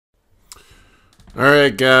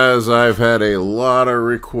Alright guys, I've had a lot of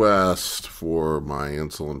requests for my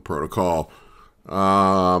insulin protocol.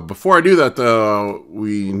 Before I do that though,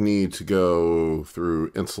 we need to go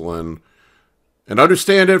through insulin and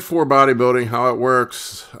understand it for bodybuilding, how it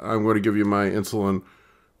works. I'm going to give you my insulin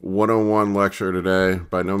 101 lecture today.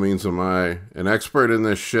 By no means am I an expert in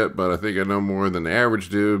this shit, but I think I know more than the average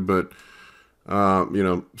dude. But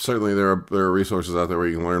certainly there are resources out there where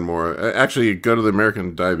you can learn more. Actually, go to the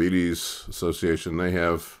American Diabetes Association. They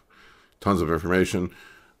have tons of information.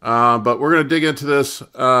 But we're going to dig into this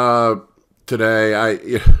today. I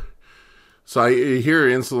hear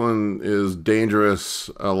insulin is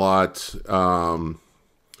dangerous a lot.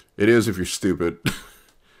 It is if you're stupid,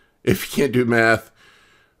 if you can't do math,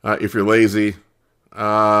 if you're lazy.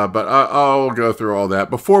 But I'll go through all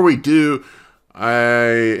that. Before we do,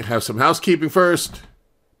 I have some housekeeping first.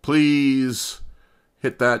 Please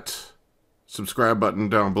hit that subscribe button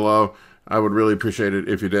down below. I would really appreciate it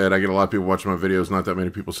if you did. I get a lot of people watching my videos, not that many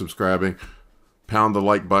people subscribing. Pound the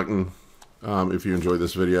like button if you enjoyed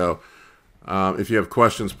this video. If you have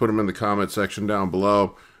questions, put them in the comment section down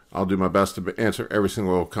below. I'll do my best to answer every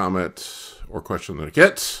single comment or question that I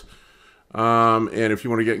get. And if you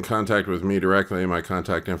want to get in contact with me directly, my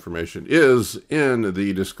contact information is in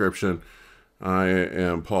the description. I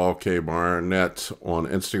am Pau Barnett on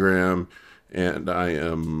Instagram, and I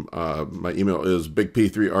am my email is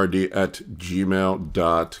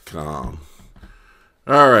bigp3rd@gmail.com.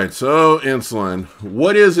 All right, so insulin.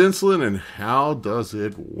 What is insulin and how does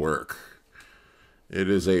it work? It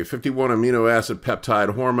is a 51 amino acid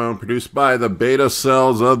peptide hormone produced by the beta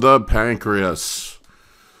cells of the pancreas.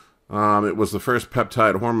 It was the first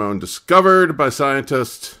peptide hormone discovered by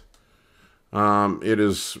scientists. It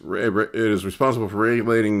is responsible for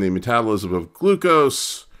regulating the metabolism of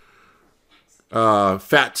glucose,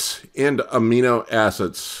 fats, and amino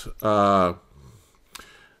acids.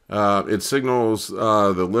 It signals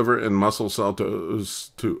the liver and muscle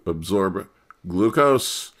cells to absorb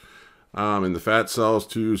glucose, and the fat cells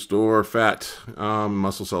to store fat.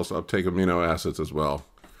 Muscle cells to uptake amino acids as well.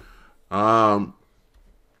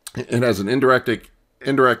 It has an indirect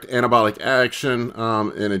anabolic action,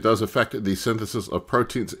 and it does affect the synthesis of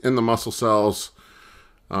proteins in the muscle cells.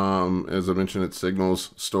 As I mentioned, it signals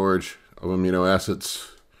storage of amino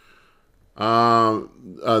acids.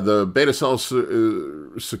 The beta cells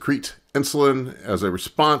secrete insulin as a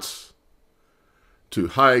response to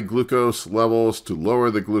high glucose levels to lower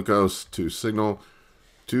the glucose to signal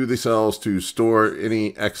to the cells to store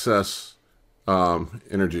any excess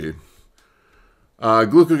energy.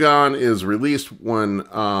 Glucagon is released when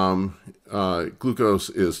glucose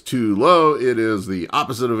is too low. It is the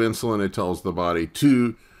opposite of insulin. It tells the body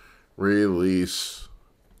to release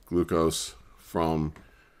glucose from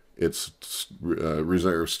its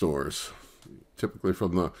reserve stores, typically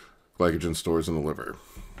from the glycogen stores in the liver.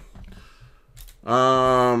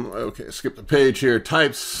 Okay, skip the page here.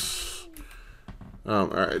 Types. All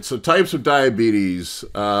right, so types of diabetes.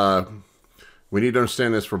 We need to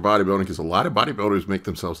understand this for bodybuilding because a lot of bodybuilders make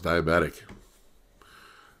themselves diabetic.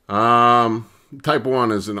 Type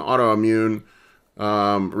 1 is an autoimmune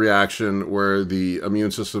reaction where the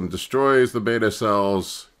immune system destroys the beta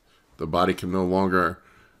cells. The body can no longer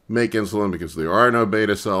make insulin because there are no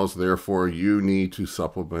beta cells. Therefore, you need to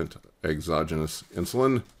supplement exogenous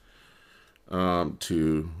insulin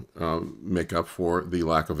to make up for the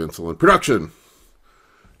lack of insulin production.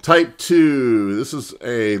 Type 2, this is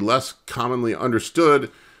a less commonly understood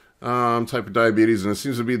type of diabetes, and it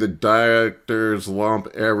seems to be the doctors lump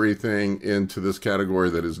everything into this category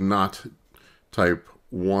that is not type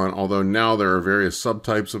 1, although now there are various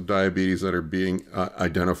subtypes of diabetes that are being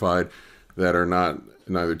identified that are not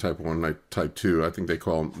neither type 1 nor type 2. I think they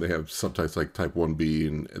have subtypes like type 1B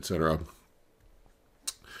and etc.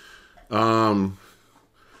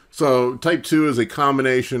 So type 2 is a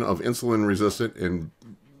combination of insulin resistant and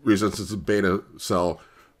resistance to beta cell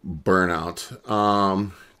burnout,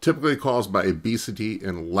 typically caused by obesity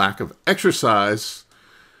and lack of exercise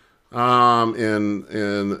in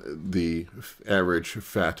the average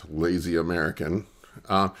fat, lazy American.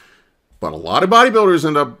 But a lot of bodybuilders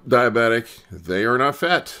end up diabetic. They are not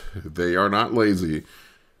fat. They are not lazy.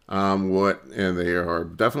 And they are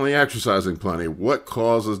definitely exercising plenty. What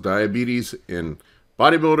causes diabetes in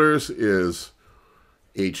bodybuilders is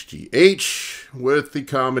HGH with the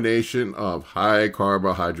combination of high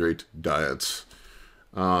carbohydrate diets.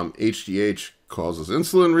 HGH causes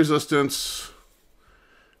insulin resistance,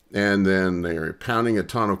 and then they're pounding a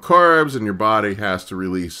ton of carbs, and your body has to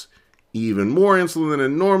release even more insulin than it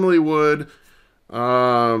normally would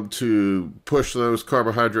to push those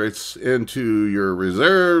carbohydrates into your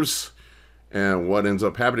reserves And what ends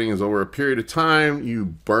up happening is over a period of time, you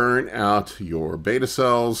burn out your beta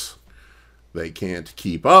cells. They can't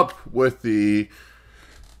keep up with the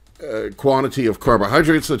quantity of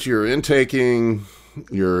carbohydrates that you're intaking.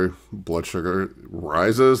 Your blood sugar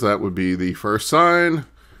rises. That would be the first sign.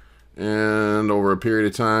 And over a period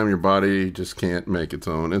of time, your body just can't make its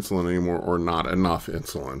own insulin anymore, or not enough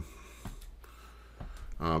insulin.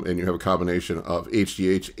 And you have a combination of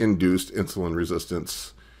HGH-induced insulin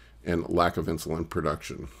resistance and lack of insulin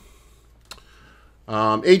production.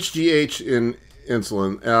 HGH in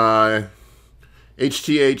insulin.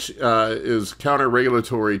 HGH is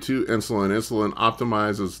counter-regulatory to insulin. Insulin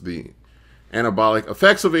optimizes the anabolic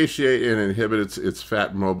effects of HGH and inhibits its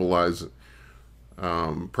fat mobilizing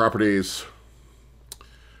properties.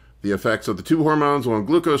 The effects of the two hormones on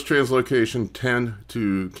glucose translocation tend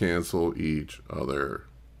to cancel each other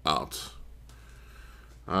out.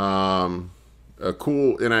 A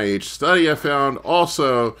cool NIH study I found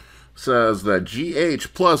also says that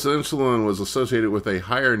GH plus insulin was associated with a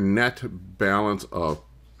higher net balance of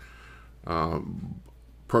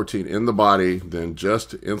protein in the body than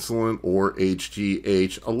just insulin or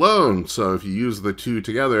HGH alone. So if you use the two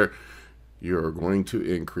together, you're going to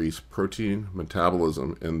increase protein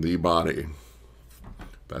metabolism in the body.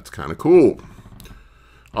 That's kind of cool.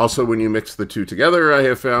 Also, when you mix the two together, I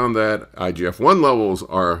have found that IGF-1 levels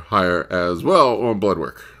are higher as well on blood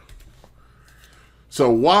work. So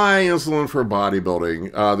why insulin for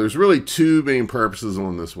bodybuilding? There's really two main purposes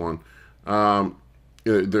on this one.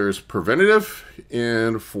 There's preventative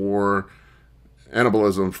and for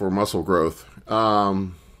anabolism, for muscle growth.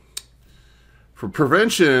 For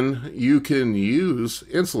prevention, you can use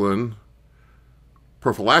insulin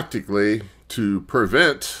prophylactically to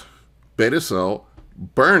prevent beta cell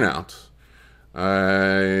burnout.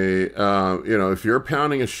 If you're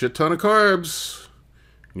pounding a shit ton of carbs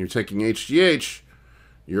and you're taking HGH,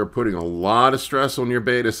 you're putting a lot of stress on your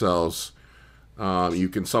beta cells. You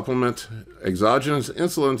can supplement exogenous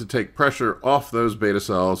insulin to take pressure off those beta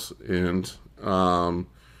cells and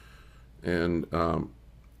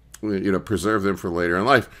preserve them for later in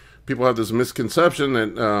life. People have this misconception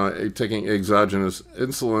that taking exogenous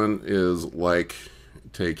insulin is like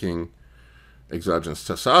taking exogenous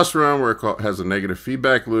testosterone, where it has a negative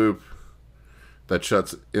feedback loop that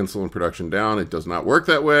shuts insulin production down. It does not work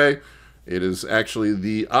that way. It is actually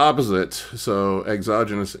the opposite. So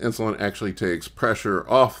exogenous insulin actually takes pressure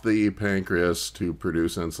off the pancreas to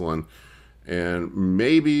produce insulin and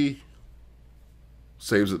maybe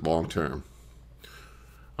saves it long term.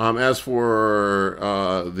 As for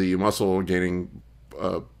the muscle gaining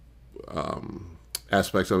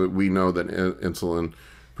aspects of it, we know that insulin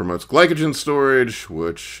promotes glycogen storage,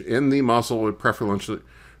 which in the muscle would preferentially,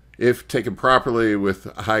 if taken properly with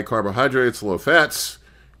high carbohydrates, low fats,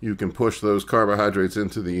 you can push those carbohydrates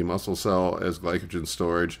into the muscle cell as glycogen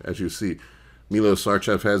storage. As you see, Milo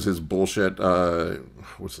Sarchev has his bullshit,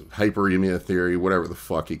 hyperemia theory, whatever the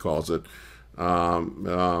fuck he calls it.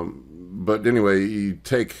 But anyway, you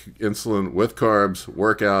take insulin with carbs,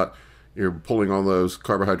 work out, you're pulling all those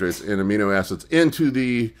carbohydrates and amino acids into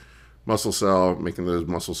the muscle cell, making those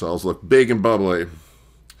muscle cells look big and bubbly.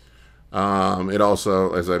 It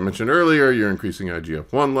also, as I mentioned earlier, you're increasing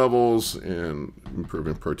IGF-1 levels and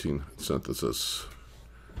improving protein synthesis.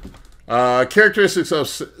 Characteristics of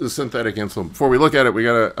synthetic insulin. Before we look at it, we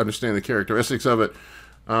got to understand the characteristics of it.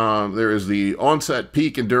 There is the onset,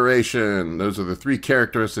 peak, and duration. Those are the three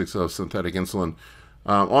characteristics of synthetic insulin.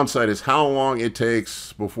 Onset is how long it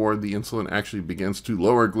takes before the insulin actually begins to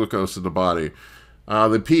lower glucose in the body.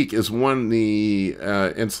 The peak is when the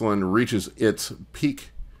insulin reaches its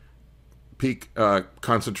peak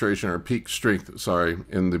concentration, or peak strength,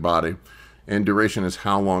 in the body. And duration is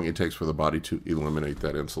how long it takes for the body to eliminate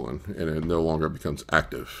that insulin and it no longer becomes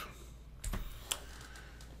active.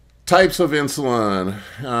 Types of insulin.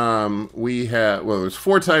 There's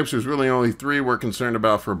 4 types. There's really only 3 we're concerned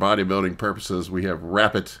about for bodybuilding purposes. We have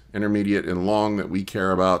rapid, intermediate, and long that we care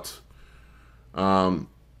about. In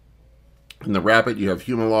the rapid, you have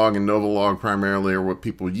Humalog and Novolog primarily are what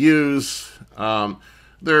people use.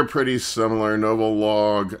 They're pretty similar.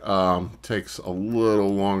 Novolog takes a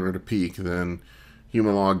little longer to peak than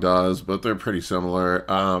Humalog does, but they're pretty similar.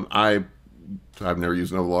 I've never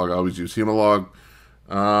used Novolog. I always use Humalog.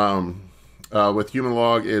 With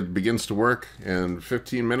Humalog, it begins to work in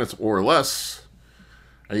 15 minutes or less.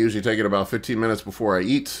 I usually take it about 15 minutes before I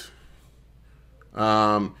eat.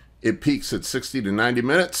 It peaks at 60 to 90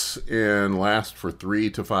 minutes and lasts for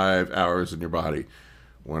 3 to 5 hours in your body.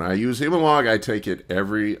 When I use Humalog, I take it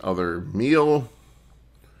every other meal.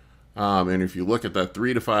 And if you look at that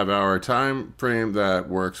 3 to 5 hour time frame, that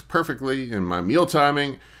works perfectly. In my meal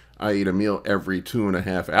timing, I eat a meal every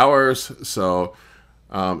 2.5 hours. So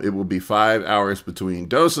it will be 5 hours between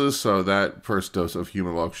doses. So that first dose of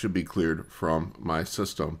Humalog should be cleared from my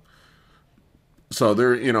system. So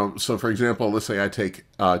there, so for example, let's say I take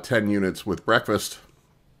 10 units with breakfast.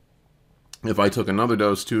 If I took another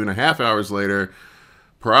dose 2.5 hours later,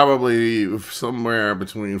 probably somewhere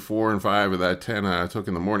between 4 and 5 of that 10 I took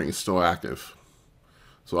in the morning is still active.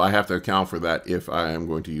 So I have to account for that if I am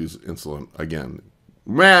going to use insulin again.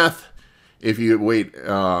 Math, if you wait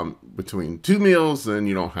between 2 meals, then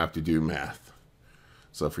you don't have to do math.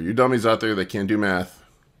 So for you dummies out there that can't do math,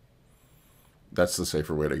 that's the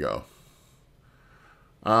safer way to go.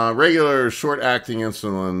 Regular short-acting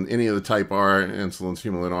insulin, any of the type R insulins,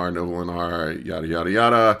 Humulin R, Novolin R, yada, yada,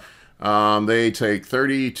 yada, they take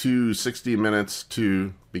 30 to 60 minutes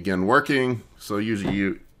to begin working. So usually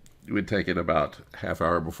you would take it about half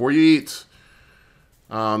hour before you eat.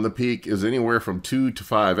 The peak is anywhere from 2 to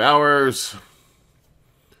 5 hours,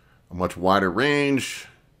 a much wider range,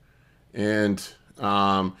 and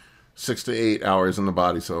 6 to 8 hours in the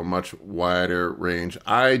body, so a much wider range.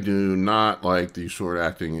 I do not like these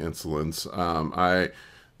short-acting insulins.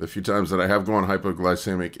 The few times that I have gone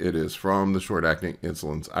hypoglycemic, it is from the short-acting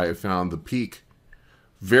insulins. I have found the peak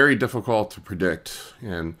very difficult to predict,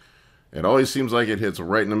 and it always seems like it hits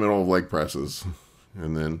right in the middle of leg presses,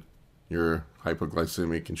 and then you're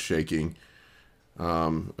hypoglycemic and shaking,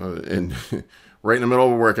 and right in the middle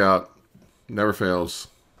of a workout, never fails.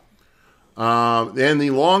 And the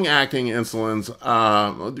long-acting insulins,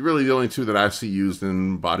 really the only two that I see used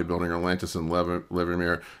in bodybuilding are Lantus and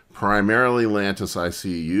Levemir. Primarily Lantus I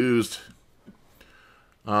see used.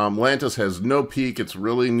 Lantus has no peak. It's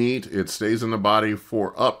really neat. It stays in the body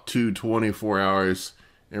for up to 24 hours.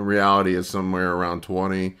 In reality, it's somewhere around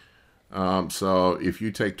 20. So if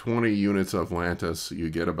you take 20 units of Lantus, you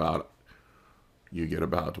get about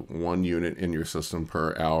 1 unit in your system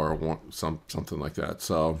per hour, something like that.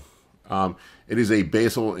 So it is a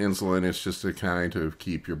basal insulin. It's just to kind of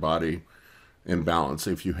keep your body in balance.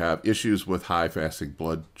 If you have issues with high fasting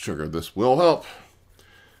blood sugar, this will help.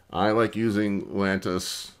 I like using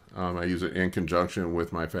Lantus. I use it in conjunction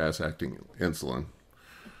with my fast-acting insulin.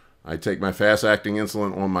 I take my fast-acting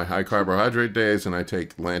insulin on my high carbohydrate days, and I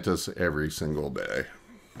take Lantus every single day.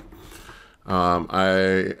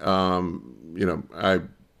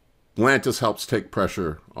 Lantus helps take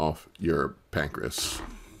pressure off your pancreas.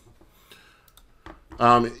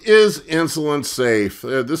 Is insulin safe?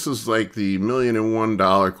 This is like the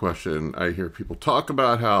 $1,000,001 question. I hear people talk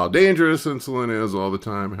about how dangerous insulin is all the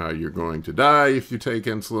time, how you're going to die if you take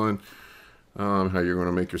insulin, how you're going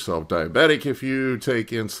to make yourself diabetic if you take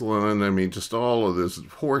insulin. I mean, just all of this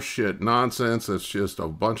horseshit nonsense. It's just a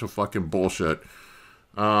bunch of fucking bullshit.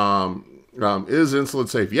 Is insulin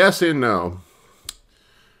safe? Yes and no.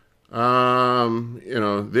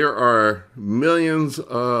 There are millions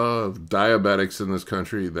of diabetics in this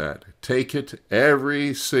country that take it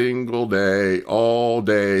every single day, all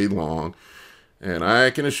day long. And I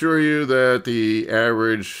can assure you that the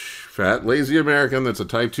average fat, lazy American that's a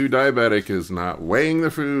type 2 diabetic is not weighing the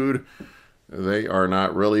food. They are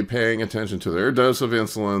not really paying attention to their dose of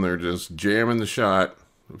insulin. They're just jamming the shot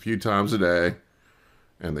a few times a day.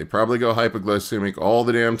 And they probably go hypoglycemic all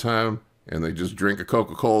the damn time. And they just drink a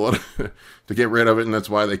Coca-Cola to get rid of it, and that's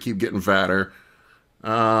why they keep getting fatter.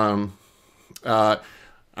 I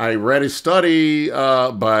read a study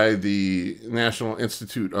by the National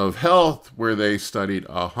Institute of Health where they studied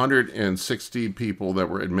 160 people that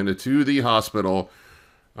were admitted to the hospital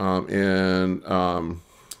in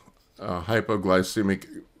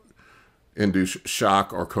hypoglycemic-induced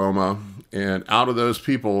shock or coma. And out of those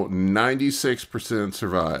people, 96%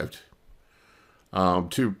 survived.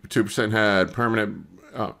 2% had permanent,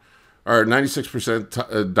 or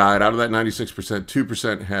 96% died. Out of that 96%,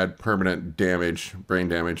 2% had permanent damage, brain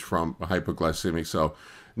damage from hypoglycemic. So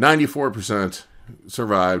 94%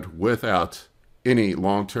 survived without any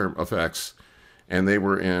long-term effects, and they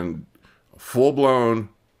were in full-blown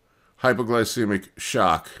hypoglycemic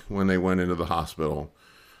shock when they went into the hospital.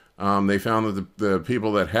 They found that the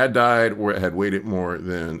people that had died had waited more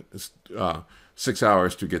than 6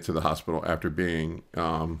 hours to get to the hospital after being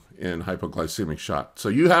in hypoglycemic shock. So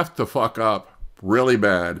you have to fuck up really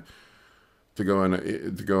bad to go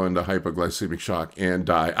into hypoglycemic shock and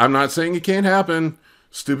die. I'm not saying it can't happen.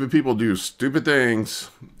 Stupid people do stupid things.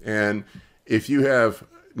 And if you have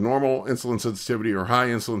normal insulin sensitivity or high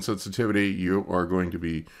insulin sensitivity, you are going to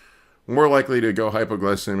be more likely to go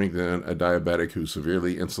hypoglycemic than a diabetic who's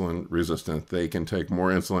severely insulin resistant. They can take more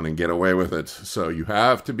insulin and get away with it. So you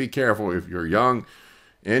have to be careful if you're young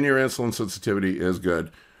and your insulin sensitivity is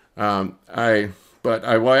good. But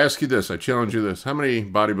I will ask you this. I challenge you this. How many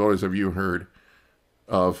bodybuilders have you heard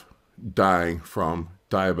of dying from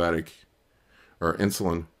diabetic or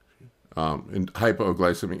insulin,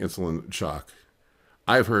 hypoglycemic insulin shock?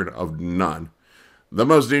 I've heard of none. The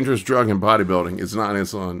most dangerous drug in bodybuilding is not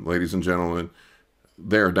insulin, ladies and gentlemen.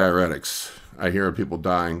 They're diuretics. I hear of people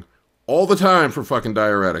dying all the time for fucking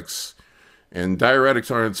diuretics. And diuretics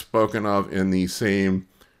aren't spoken of in the same,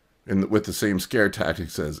 with the same scare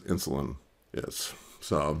tactics as insulin is.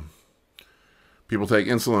 So people take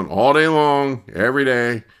insulin all day long, every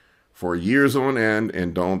day, for years on end,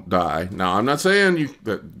 and don't die. Now, I'm not saying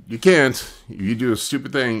that you can't. If you do a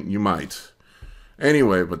stupid thing, you might.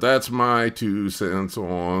 Anyway, but that's my 2 cents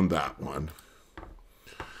on that one.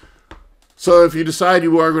 So if you decide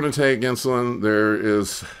you are going to take insulin, there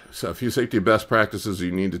is a few safety best practices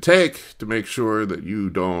you need to take to make sure that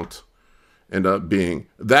you don't end up being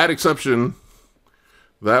that exception,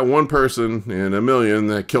 that one person in a million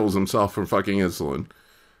that kills himself from fucking insulin.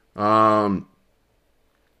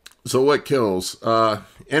 So what kills?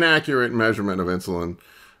 Inaccurate measurement of insulin.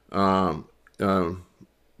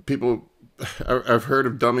 People, I've heard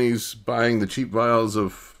of dummies buying the cheap vials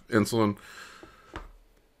of insulin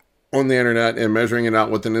on the internet and measuring it out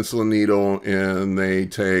with an insulin needle, and they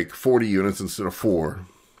take 40 units instead of 4.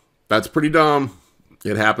 That's pretty dumb.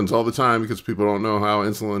 It happens all the time because people don't know how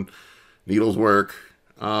insulin needles work.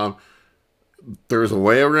 There's a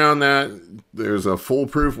way around that. There's a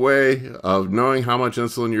foolproof way of knowing how much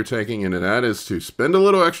insulin you're taking, and that is to spend a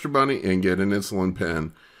little extra money and get an insulin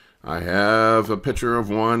pen. I have a picture of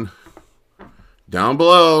one down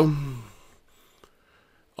below.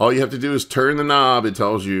 All you have to do is turn the knob. It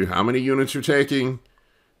tells you how many units you're taking.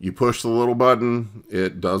 You push the little button.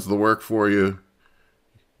 It does the work for you.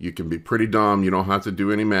 You can be pretty dumb. You don't have to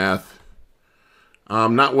do any math.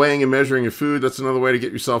 Not weighing and measuring your food. That's another way to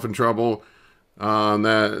get yourself in trouble.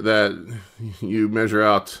 That you measure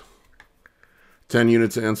out 10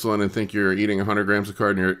 units of insulin and think you're eating 100 grams of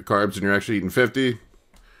carbs and you're actually eating 50. You're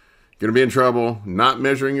going to be in trouble. Not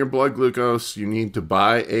measuring your blood glucose. You need to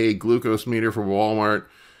buy a glucose meter from Walmart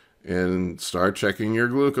and start checking your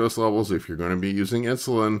glucose levels if you're going to be using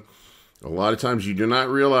insulin. A lot of times you do not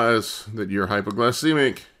realize that you're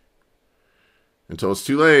hypoglycemic until it's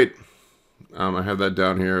too late. I have that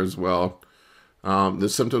down here as well. The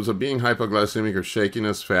symptoms of being hypoglycemic are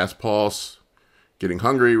shakiness, fast pulse, getting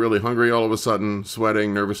hungry, really hungry all of a sudden,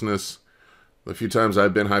 sweating, nervousness. The few times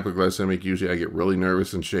I've been hypoglycemic, usually I get really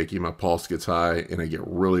nervous and shaky, my pulse gets high, and I get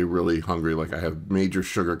really, really hungry, like I have major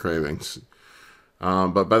sugar cravings.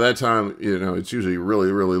 But by that time, it's usually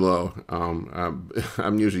really, really low.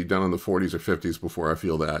 I'm usually down in the 40s or 50s before I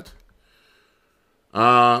feel that.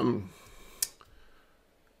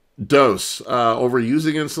 Dose.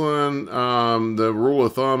 Overusing insulin. The rule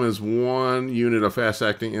of thumb is 1 unit of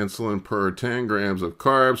fast-acting insulin per 10 grams of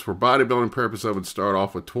carbs. For bodybuilding purpose, I would start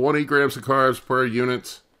off with 20 grams of carbs per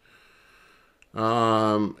unit.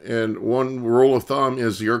 And one rule of thumb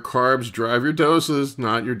is your carbs drive your doses,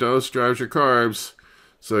 not your dose drives your carbs.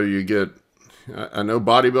 So you get, I know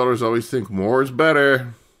bodybuilders always think more is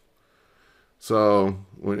better. So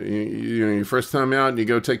when you first time out and you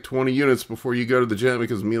go take 20 units before you go to the gym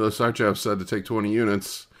because Milo Sarchev said to take 20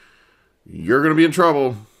 units, you're going to be in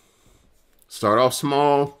trouble. Start off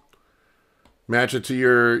small, match it to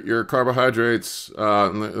your carbohydrates.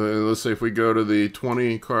 Let's say if we go to the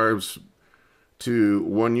 20 carbs to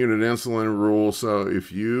 1 unit insulin rule. So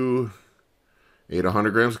if you ate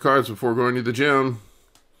 100 grams of carbs before going to the gym,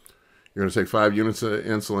 you're going to take 5 units of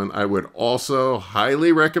insulin. I would also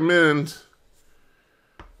highly recommend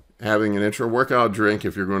having an intra-workout drink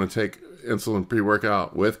if you're going to take insulin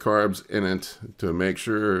pre-workout with carbs in it to make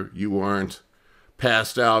sure you aren't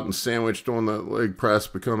passed out and sandwiched on the leg press,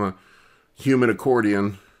 become a human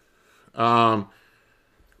accordion.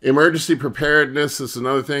 Emergency preparedness is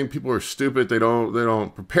another thing. People are stupid. They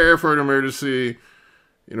don't prepare for an emergency.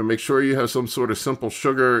 Make sure you have some sort of simple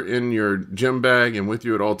sugar in your gym bag and with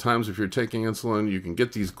you at all times. If you're taking insulin, you can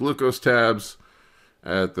get these glucose tabs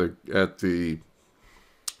at the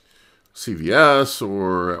CVS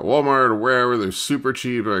or at Walmart or wherever. They're super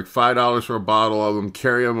cheap. They're like $5 for a bottle of them.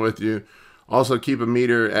 Carry them with you. Also keep a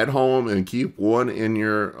meter at home and keep one in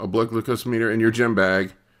a blood glucose meter in your gym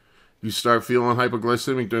bag. You start feeling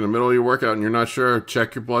hypoglycemic during the middle of your workout and you're not sure,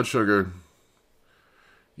 check your blood sugar.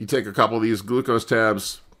 You take a couple of these glucose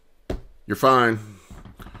tabs, you're fine.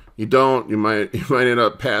 You don't, you might end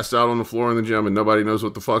up passed out on the floor in the gym and nobody knows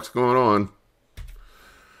what the fuck's going on.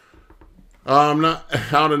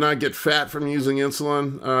 How to not get fat from using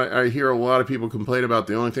insulin. I hear a lot of people complain about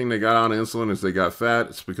the only thing they got on insulin is they got fat.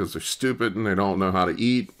 It's because they're stupid and they don't know how to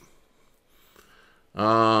eat.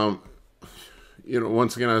 You know,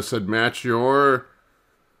 once again, I said match your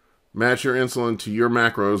insulin to your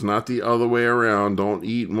macros, not the other way around. Don't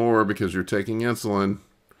eat more because you're taking insulin.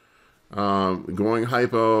 Going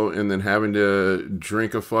hypo and then having to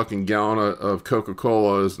drink a fucking gallon of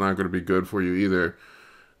Coca-Cola is not going to be good for you either.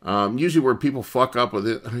 Usually where people fuck up with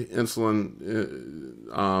it, insulin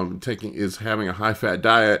is having a high-fat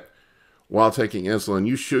diet while taking insulin.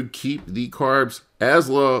 You should keep the carbs as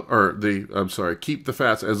low, or keep the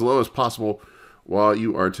fats as low as possible while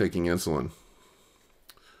you are taking insulin.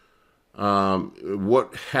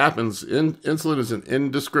 What happens, insulin is an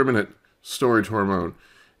indiscriminate storage hormone.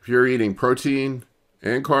 If you're eating protein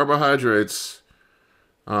and carbohydrates,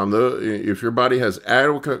 if your body has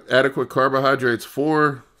adequate carbohydrates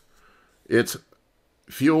for its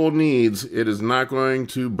fuel needs, it is not going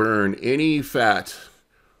to burn any fat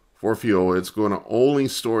for fuel. It's going to only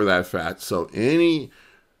store that fat. So any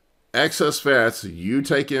excess fats you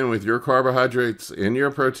take in with your carbohydrates and your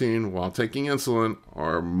protein while taking insulin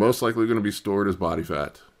are most likely going to be stored as body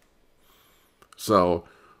fat. So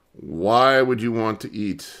why would you want to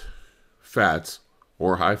eat fats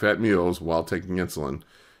or high-fat meals while taking insulin?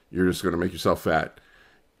 You're just going to make yourself fat.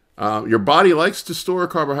 Your body likes to store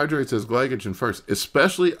carbohydrates as glycogen first,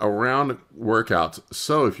 especially around workouts.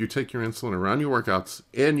 So if you take your insulin around your workouts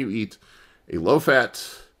and you eat a low-fat,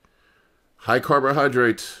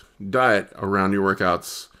 high-carbohydrate diet around your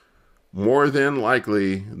workouts, more than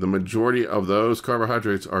likely the majority of those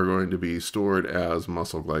carbohydrates are going to be stored as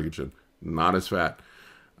muscle glycogen, not as fat.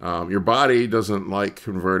 Your body doesn't like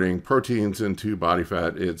converting proteins into body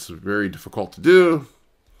fat. It's very difficult to do.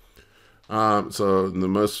 So the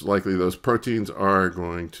most likely those proteins are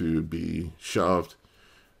going to be shoved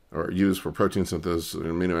or used for protein synthesis and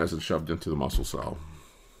amino acids shoved into the muscle cell.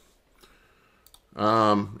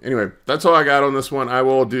 Anyway, that's all I got on this one. I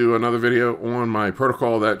will do another video on my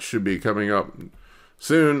protocol that should be coming up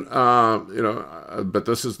soon. But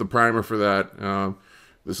this is the primer for that.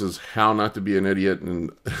 This is how not to be an idiot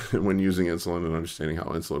and when using insulin and understanding how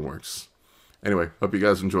insulin works. Anyway, hope you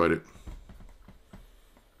guys enjoyed it.